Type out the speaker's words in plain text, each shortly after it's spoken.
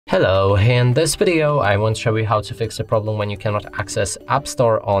Hello, in this video I want to show you how to fix the problem when you cannot access App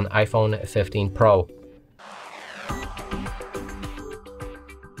Store on iPhone 15 Pro.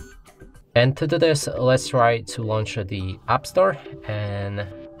 And to do this, let's try to launch the App Store, and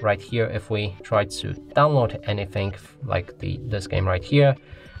right here if we try to download anything like this game right here,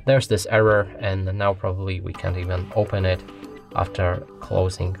 there's this error, and now probably we can't even open it after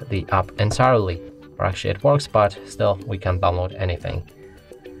closing the app entirely. Or actually it works, but still we can't download anything.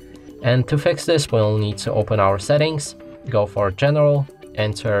 And to fix this, we'll need to open our settings, go for General,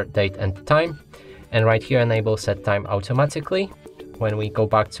 enter date and time, and right here enable set time automatically. When we go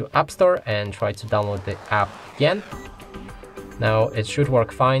back to App Store and try to download the app again, now it should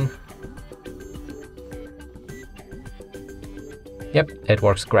work fine. Yep, it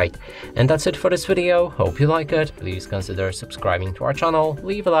works great. And that's it for this video. Hope you like it. Please consider subscribing to our channel,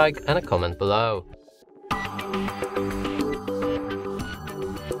 leave a like and a comment below.